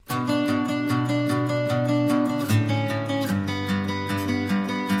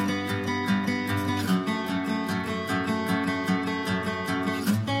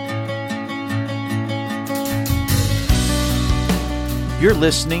You're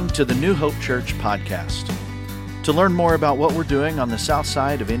listening to the New Hope Church podcast. To learn more about what we're doing on the south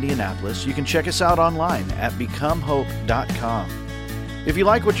side of Indianapolis, you can check us out online at becomehope.com. If you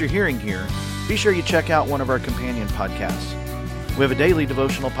like what you're hearing here, be sure you check out one of our companion podcasts. We have a daily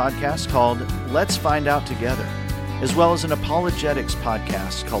devotional podcast called Let's Find Out Together, as well as an apologetics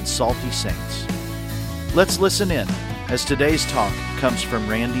podcast called Salty Saints. Let's listen in as today's talk comes from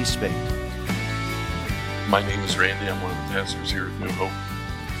Randy Spade. My name is Randy. I'm one of the pastors here at New Hope.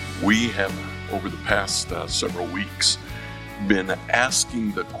 We have, over the past several weeks, been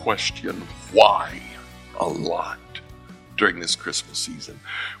asking the question, why, a lot during this Christmas season.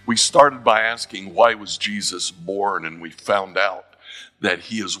 We started by asking, why was Jesus born? And we found out that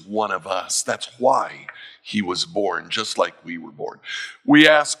he is one of us. That's why he was born, just like we were born. We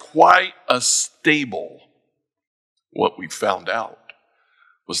asked, why a stable? What we found out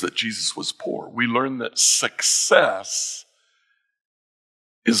was that Jesus was poor. We learned that success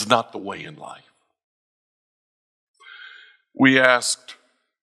is not the way in life. We asked,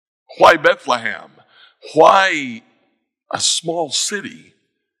 why Bethlehem? Why a small city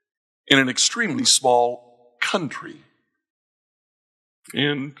in an extremely small country?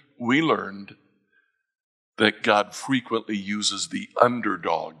 And we learned that God frequently uses the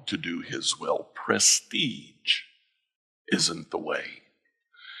underdog to do his will. Prestige isn't the way.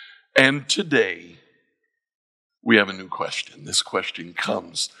 And today, we have a new question. This question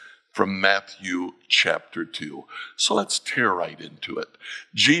comes from Matthew chapter 2. So let's tear right into it.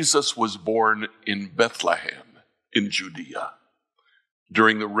 Jesus was born in Bethlehem in Judea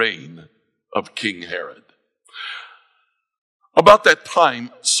during the reign of King Herod. About that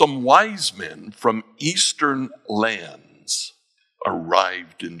time, some wise men from eastern lands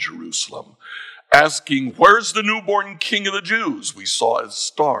arrived in Jerusalem, asking, where's the newborn king of the Jews? We saw his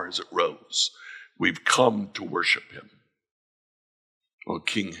star as it rose. We've come to worship him. Well,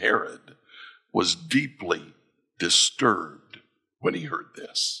 King Herod was deeply disturbed when he heard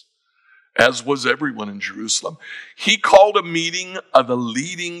this, as was everyone in Jerusalem. He called a meeting of the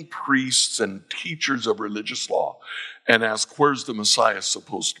leading priests and teachers of religious law and asked, where's the Messiah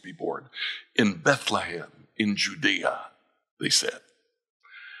supposed to be born? In Bethlehem, in Judea, they said.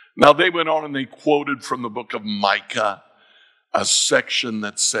 Now they went on and they quoted from the book of Micah, a section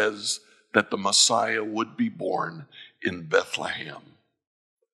that says that the Messiah would be born in Bethlehem.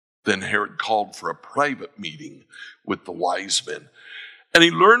 Then Herod called for a private meeting with the wise men, and he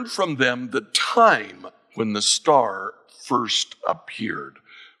learned from them the time when the star first appeared.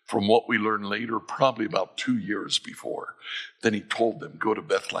 From what we learn later, probably about 2 years before. Then he told them, go to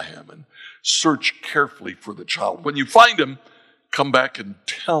Bethlehem and search carefully for the child. When you find him, come back and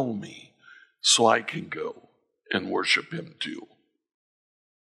tell me so I can go and worship him too.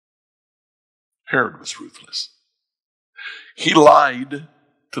 Herod was ruthless. He lied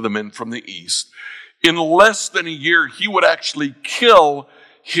to the men from the east. In less than a year, he would actually kill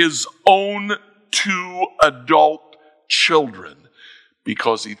his own 2 adult children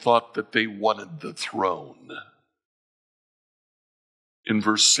because he thought that they wanted the throne. In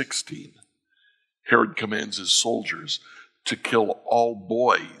verse 16, Herod commands his soldiers to kill all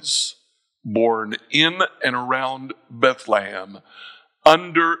boys born in and around Bethlehem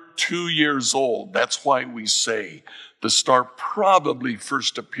under 2 years old. That's why we say the star probably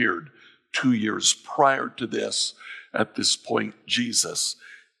first appeared 2 years prior to this. At this point, Jesus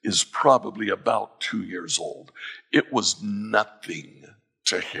is probably about 2 years old. It was nothing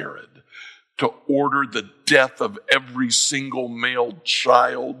to Herod to order the death of every single male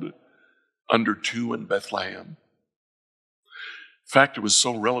child under 2 in Bethlehem. In fact, it was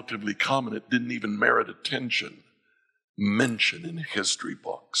so relatively common, it didn't even merit mention in history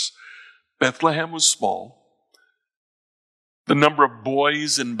books. Bethlehem was small. The number of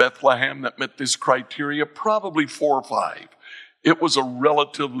boys in Bethlehem that met this criteria, probably 4 or 5. It was a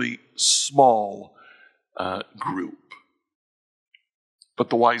relatively small group. But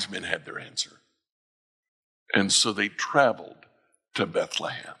the wise men had their answer. And so they traveled to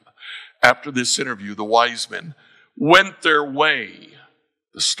Bethlehem. After this interview, the wise men went their way.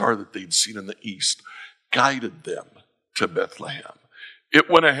 The star that they'd seen in the east guided them to Bethlehem. It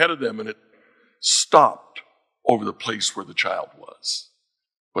went ahead of them and it stopped over the place where the child was.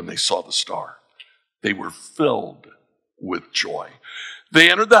 When they saw the star, they were filled with joy. They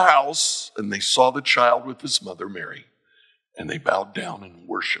entered the house and they saw the child with his mother Mary, and they bowed down and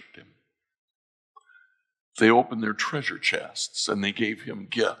worshiped him. They opened their treasure chests and they gave him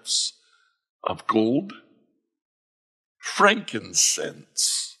gifts of gold,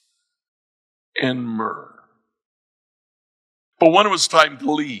 frankincense, and myrrh. But when it was time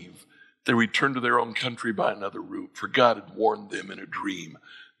to leave, they returned to their own country by another route, for God had warned them in a dream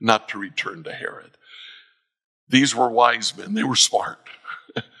not to return to Herod. These were wise men. They were smart.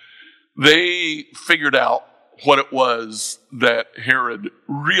 They figured out what it was that Herod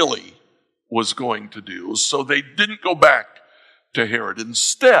really was going to do. So they didn't go back to Herod.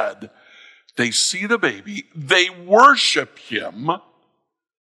 Instead, they see the baby, they worship him,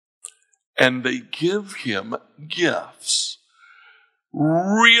 and they give him gifts.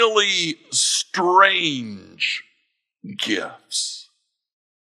 Really strange gifts.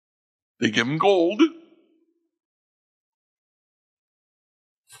 They give him gold.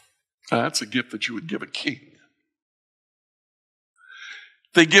 That's a gift that you would give a king.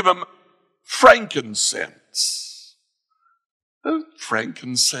 They give him frankincense.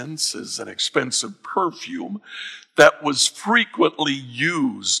 Frankincense is an expensive perfume that was frequently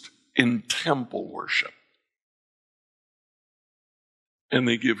used in temple worship. And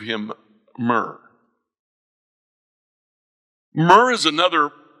they give him myrrh. Myrrh is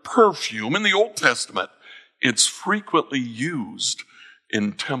another perfume. In the Old Testament, it's frequently used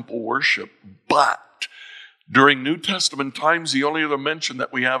in temple worship. But during New Testament times, the only other mention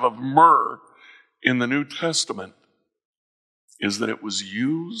that we have of myrrh in the New Testament is that it was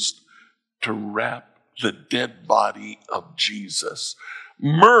used to wrap the dead body of Jesus.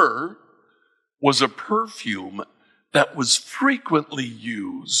 Myrrh was a perfume that was frequently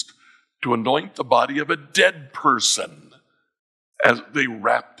used to anoint the body of a dead person as they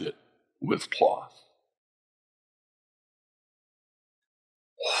wrapped it with cloth.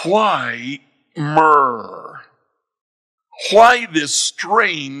 Why myrrh? Why this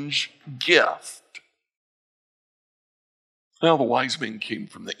strange gift? Well, the wise men came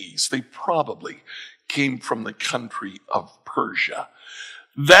from the east. They probably came from the country of Persia.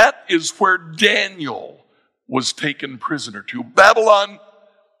 That is where Daniel was taken prisoner to. Babylon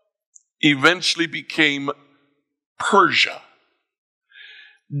eventually became Persia.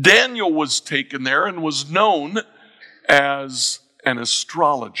 Daniel was taken there and was known as an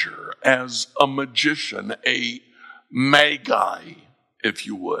astrologer, as a magician, a magi, if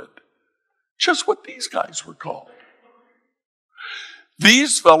you would. Just what these guys were called.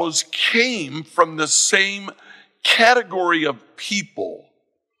 These fellows came from the same category of people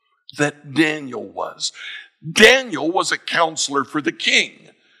that Daniel was. Daniel was a counselor for the king,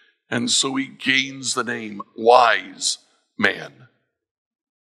 and so he gains the name wise man.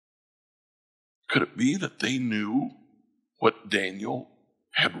 Could it be that they knew what Daniel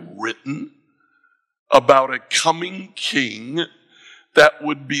had written about a coming king that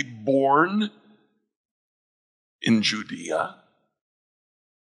would be born in Judea?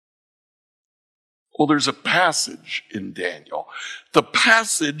 Well, there's a passage in Daniel. The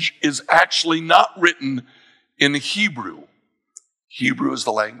passage is actually not written in Hebrew. Hebrew is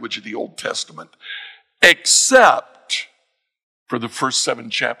the language of the Old Testament, except for the first 7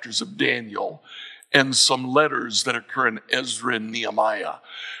 chapters of Daniel and some letters that occur in Ezra and Nehemiah.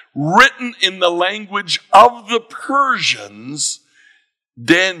 Written in the language of the Persians,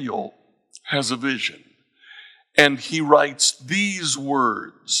 Daniel has a vision. And he writes these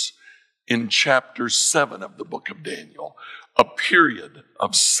words in chapter 7 of the book of Daniel. A period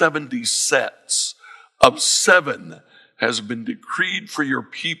of 70 sets of 7 has been decreed for your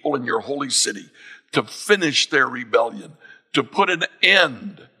people and your holy city to finish their rebellion, to put an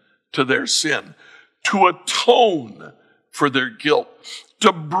end to their sin, to atone for their guilt,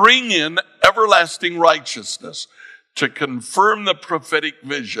 to bring in everlasting righteousness, to confirm the prophetic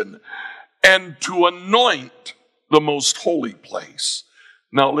vision, and to anoint the most holy place.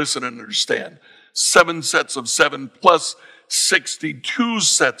 Now listen and understand. 7 sets of 7 plus 62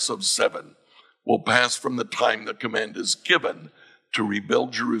 sets of 7 will pass from the time the command is given to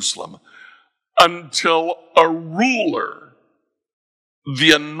rebuild Jerusalem until a ruler,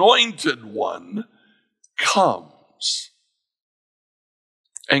 the anointed one, comes.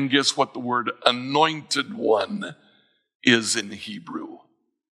 And guess what the word anointed one is in Hebrew?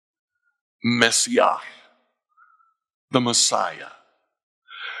 Messiah, the Messiah.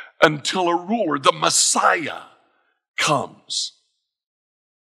 Until a ruler, the Messiah, comes.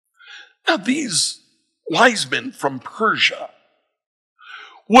 Now these wise men from Persia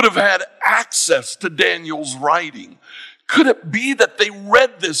would have had access to Daniel's writing. Could it be that they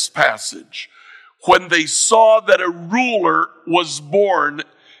read this passage when they saw that a ruler was born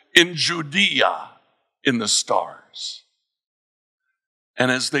in Judea in the stars? And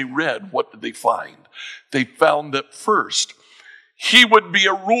as they read, what did they find? They found that first, he would be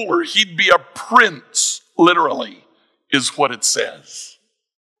a ruler. He'd be a prince, literally, is what it says.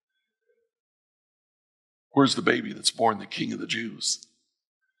 Where's the baby that's born the King of the Jews?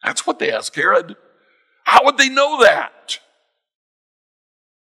 That's what they asked Herod. How would they know that?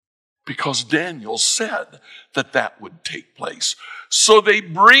 Because Daniel said that that would take place. So they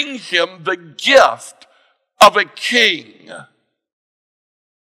bring him the gift of a king.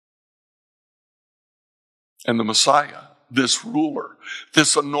 And the Messiah, this ruler,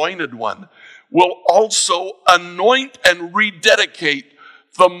 this anointed one, will also anoint and rededicate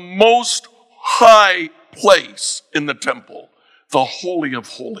the most high place in the temple, the Holy of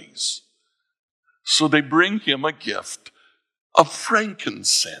Holies. So they bring him a gift of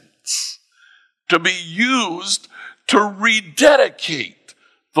frankincense to be used to rededicate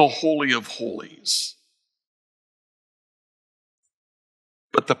the Holy of Holies.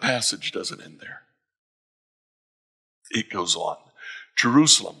 But the passage doesn't end there. It goes on.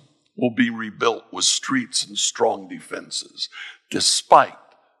 Jerusalem will be rebuilt with streets and strong defenses, despite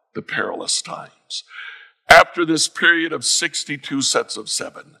the perilous times. After this period of 62 sets of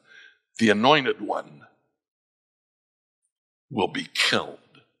 7, the anointed one will be killed.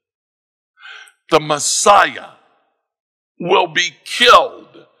 The Messiah will be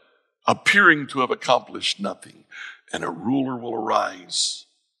killed, appearing to have accomplished nothing, and a ruler will arise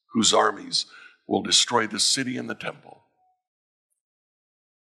whose armies will destroy the city and the temple.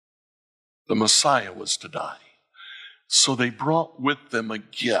 The Messiah was to die. So they brought with them a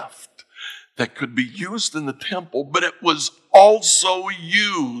gift that could be used in the temple, but it was also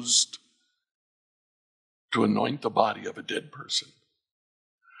used to anoint the body of a dead person.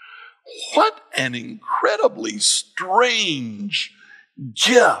 What an incredibly strange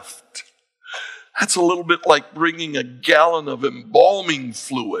gift. That's a little bit like bringing a gallon of embalming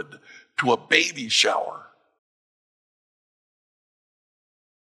fluid to a baby shower.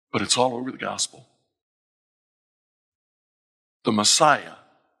 But it's all over the gospel. The Messiah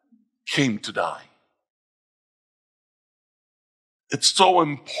came to die. It's so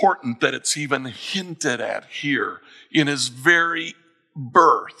important that it's even hinted at here in his very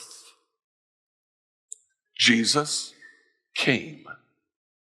birth. Jesus came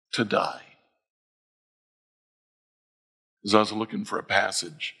to die. As I was looking for a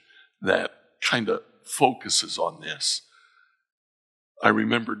passage that kind of focuses on this, I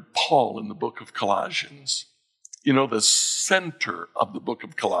remembered Paul in the book of Colossians. You know, the center of the book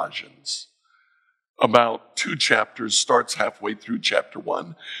of Colossians, about 2 chapters, starts halfway through chapter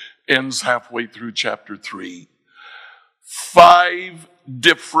 1, ends halfway through chapter 3. 5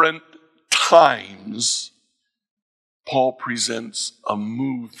 different times, Paul presents a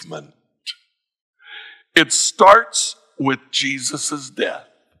movement. It starts with Jesus' death.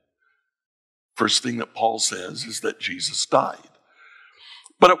 First thing that Paul says is that Jesus died.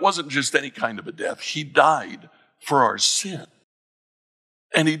 But it wasn't just any kind of a death. He died for our sin.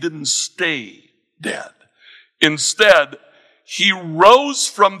 And he didn't stay dead. Instead, he rose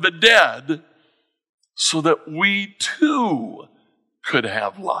from the dead so that we too could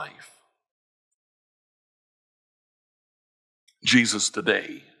have life. Jesus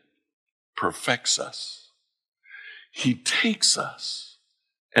today perfects us. He takes us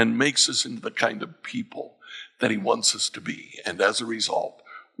and makes us into the kind of people that he wants us to be. And as a result,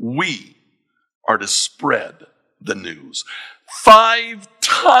 we are to spread the news. 5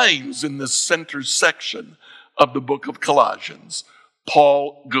 times in the center section of the book of Colossians,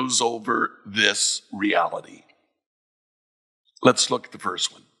 Paul goes over this reality. Let's look at the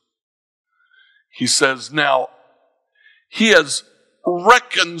first one. He says, now, he has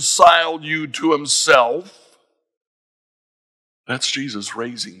reconciled you to himself. That's Jesus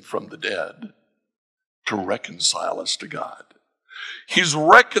raising from the dead to reconcile us to God. He's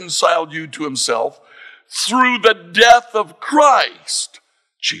reconciled you to himself through the death of Christ.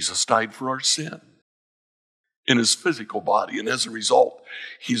 Jesus died for our sin in his physical body, and as a result,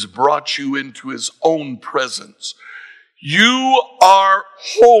 he's brought you into his own presence. You are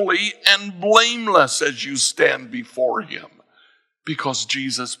holy and blameless as you stand before him, because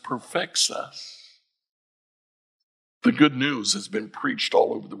Jesus perfects us. The good news has been preached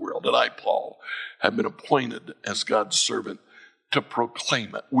all over the world, and I, Paul, have been appointed as God's servant to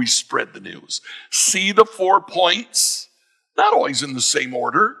proclaim it. We spread the news. See the 4 points? Not always in the same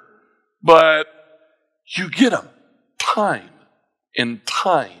order, but you get them time and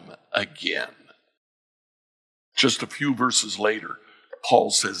time again. Just a few verses later,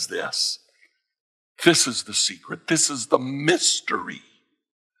 Paul says this. This is the secret. This is the mystery.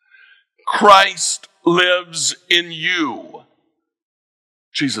 Christ lives in you.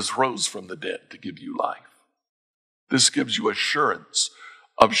 Jesus rose from the dead to give you life. This gives you assurance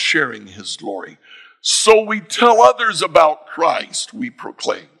of sharing his glory. So we tell others about Christ, we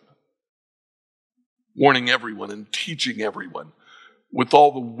proclaim. Warning everyone and teaching everyone with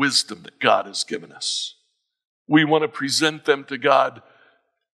all the wisdom that God has given us. We want to present them to God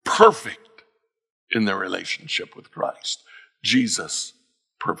perfect in their relationship with Christ. Jesus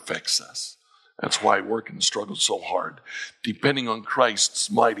perfects us. That's why I work and struggle so hard, depending on Christ's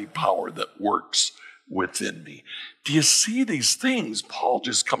mighty power that works within me. Do you see these things? Paul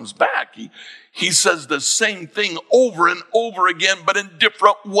just comes back. He says the same thing over and over again, but in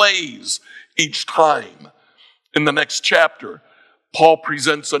different ways each time. In the next chapter, Paul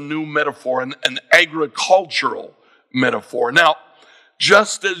presents a new metaphor, an agricultural metaphor. Now,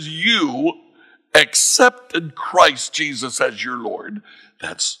 just as you accepted Christ Jesus as your Lord,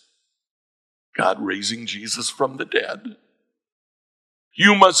 that's God raising Jesus from the dead,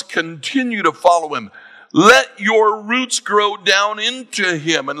 you must continue to follow him. Let your roots grow down into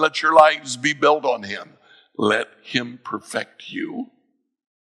him and let your lives be built on him. Let him perfect you.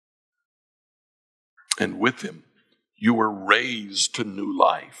 And with him, you were raised to new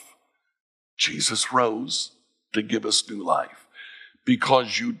life. Jesus rose to give us new life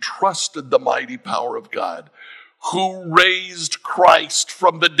because you trusted the mighty power of God who raised Christ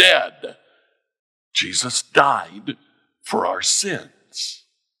from the dead. Jesus died for our sins.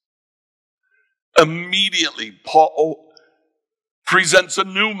 Immediately, Paul presents a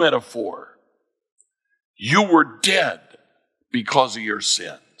new metaphor. You were dead because of your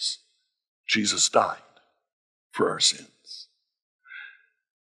sins. Jesus died for our sins.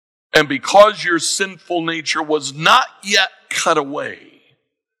 And because your sinful nature was not yet cut away,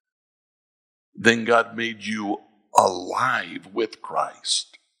 then God made you alive with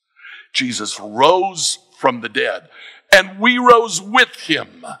Christ. Jesus rose from the dead, and we rose with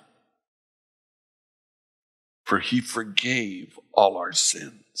him, for he forgave all our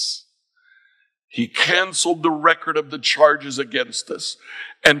sins. He canceled the record of the charges against us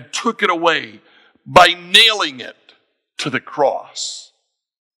and took it away by nailing it to the cross.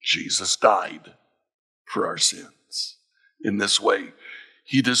 Jesus died for our sins. In this way,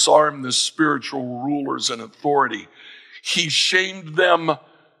 he disarmed the spiritual rulers and authority. He shamed them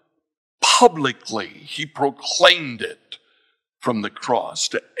publicly. He proclaimed it from the cross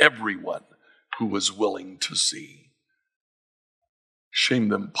to everyone who was willing to see.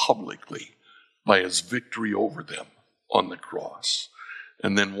 Shamed them publicly by his victory over them on the cross.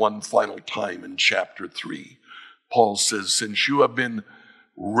 And then one final time in chapter 3, Paul says, since you have been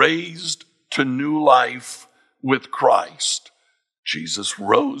raised to new life with Christ, Jesus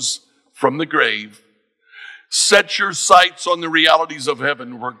rose from the grave. Set your sights on the realities of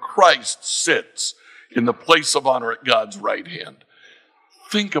heaven where Christ sits in the place of honor at God's right hand.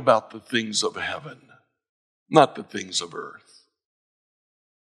 Think about the things of heaven, not the things of earth.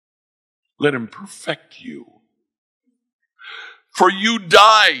 Let him perfect you. For you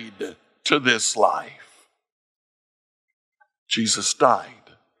died to this life. Jesus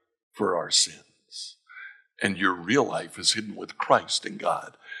died for our sins. And your real life is hidden with Christ in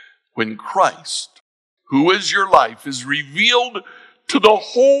God. When Christ, who is your life, is revealed to the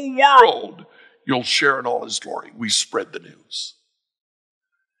whole world, you'll share in all his glory. We spread the news.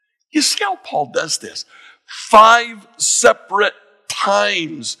 You see how Paul does this? 5 separate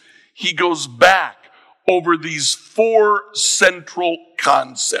times he goes back over these 4 central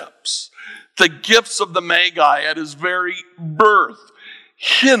concepts. The gifts of the Magi at his very birth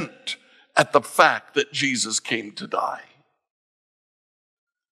hint at the fact that Jesus came to die.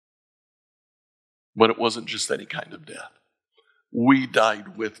 But it wasn't just any kind of death. We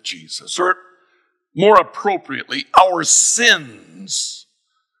died with Jesus. Or more appropriately, our sins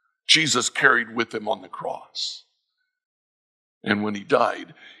Jesus carried with him on the cross. And when he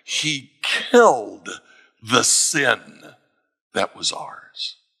died, he killed the sin that was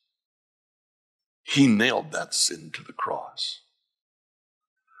ours. He nailed that sin to the cross.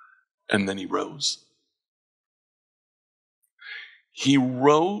 And then he rose. He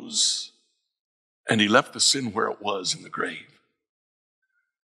rose and he left the sin where it was in the grave.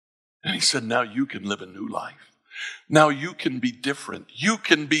 And he said, now you can live a new life. Now you can be different. You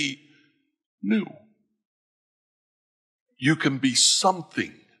can be new. You can be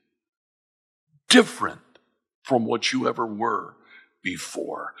something different from what you ever were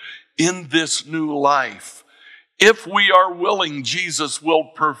before. In this new life, if we are willing, Jesus will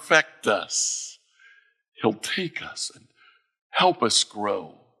perfect us. He'll take us and help us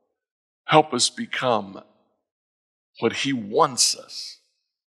grow. Help us become what he wants us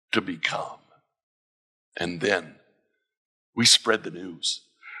to become. And then we spread the news.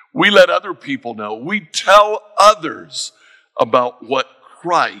 We let other people know. We tell others about what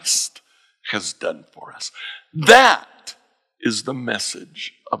Christ has done for us. That is the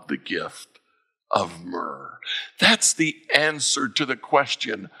message of the gift of myrrh. That's the answer to the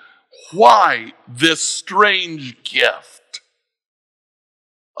question, why this strange gift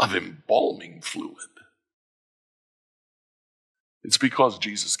of embalming fluid? It's because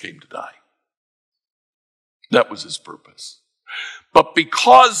Jesus came to die. That was his purpose. But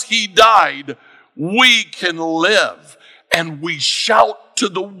because he died, we can live, and we shout to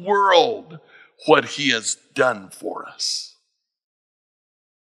the world what he has done for us.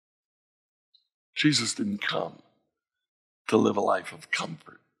 Jesus didn't come to live a life of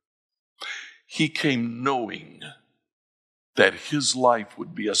comfort. He came knowing that his life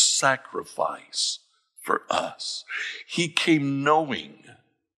would be a sacrifice for us. He came knowing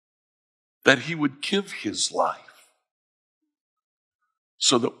that he would give his life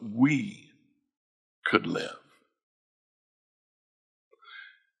so that we could live.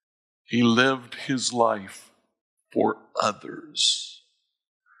 He lived his life for others.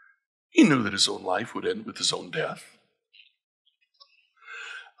 He knew that his own life would end with his own death.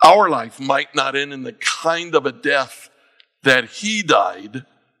 Our life might not end in the kind of a death that he died,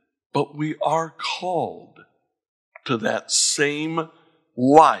 but we are called to that same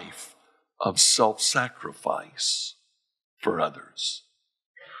life of self-sacrifice for others.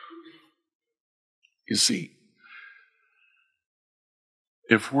 You see,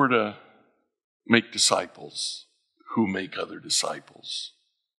 if we're to make disciples who make other disciples,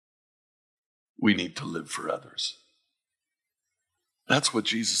 we need to live for others. That's what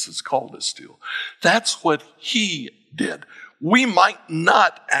Jesus has called us to. That's what he did. We might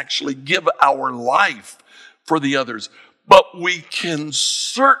not actually give our life for the others, but we can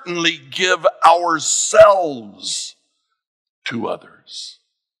certainly give ourselves to others.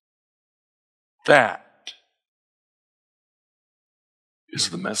 That is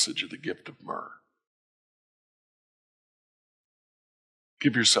the message of the gift of myrrh.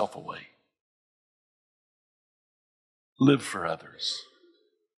 Give yourself away. Live for others.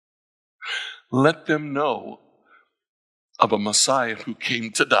 Let them know of a Messiah who came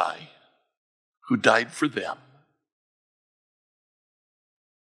to die, who died for them.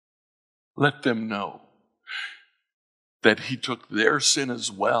 Let them know that he took their sin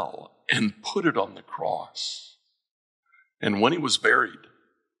as well and put it on the cross. And when he was buried,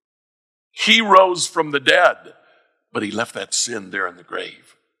 he rose from the dead, but he left that sin there in the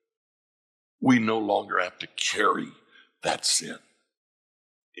grave. We no longer have to carry that sin.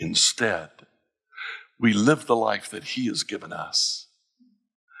 Instead, we live the life that he has given us.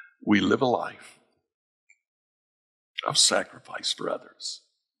 We live a life of sacrifice for others.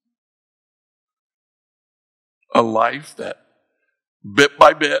 A life that bit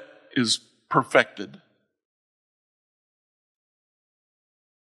by bit is perfected.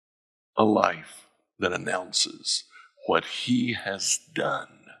 A life that announces what he has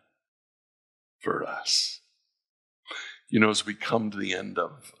done for us. You know, as we come to the end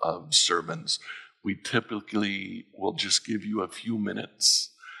of sermons, we typically will just give you a few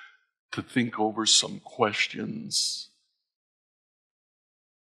minutes to think over some questions.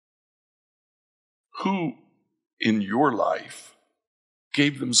 Who in your life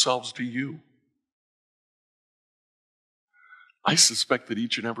gave themselves to you? I suspect that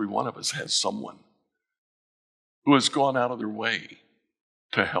each and every one of us has someone who has gone out of their way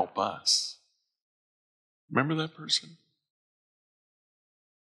to help us. Remember that person?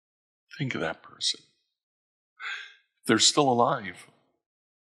 Think of that person. If they're still alive,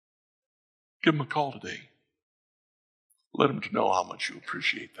 give them a call today. Let them know how much you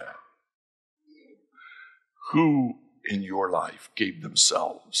appreciate that. Who in your life gave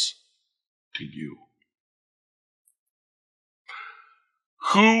themselves to you?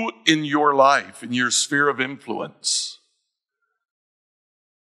 Who in your life, in your sphere of influence,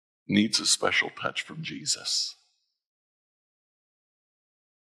 needs a special touch from Jesus?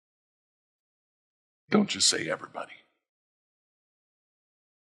 Don't just say everybody.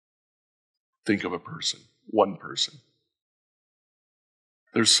 Think of a person, one person.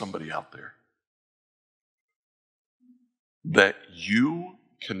 There's somebody out there that you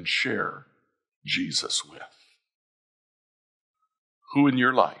can share Jesus with. Who in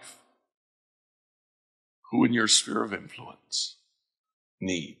your life, who in your sphere of influence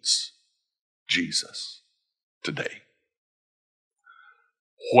needs Jesus today?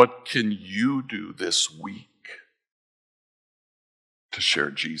 What can you do this week to share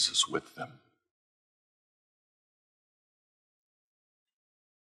Jesus with them?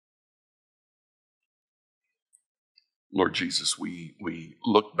 Lord Jesus, we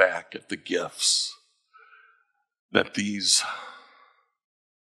look back at the gifts that these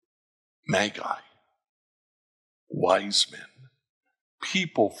magi, wise men,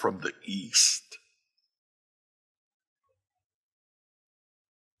 people from the east,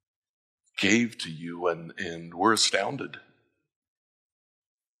 gave to you, and we're astounded.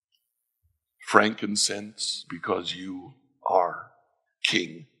 Frankincense, because you are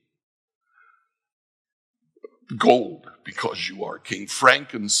king. Gold, because you are king.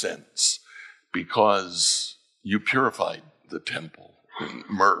 Frankincense, because you purified the temple. And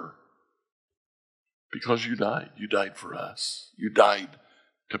myrrh, because you died. You died for us. You died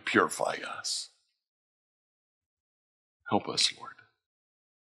to purify us. Help us, Lord.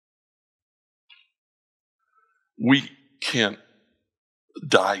 We can't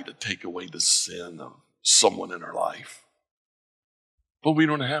die to take away the sin of someone in our life. But we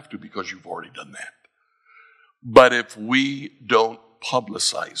don't have to, because you've already done that. But if we don't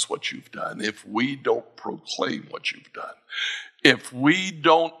publicize what you've done, if we don't proclaim what you've done, if we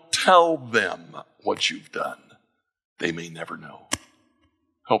don't tell them what you've done, they may never know.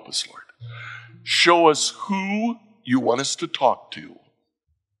 Help us, Lord. Show us who you want us to talk to,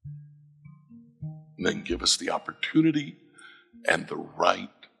 and then give us the opportunity and the right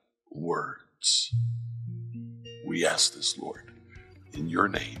words. We ask this, Lord, in your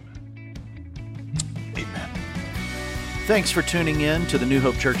name. Amen. Thanks for tuning in to the New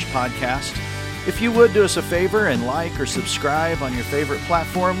Hope Church podcast. If you would do us a favor and like or subscribe on your favorite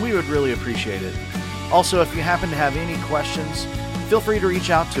platform, we would really appreciate it. Also, if you happen to have any questions, feel free to reach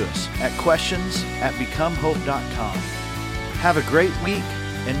out to us at questions@becomehope.com. Have a great week,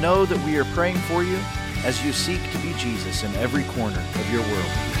 and know that we are praying for you as you seek to be Jesus in every corner of your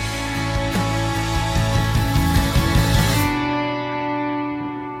world.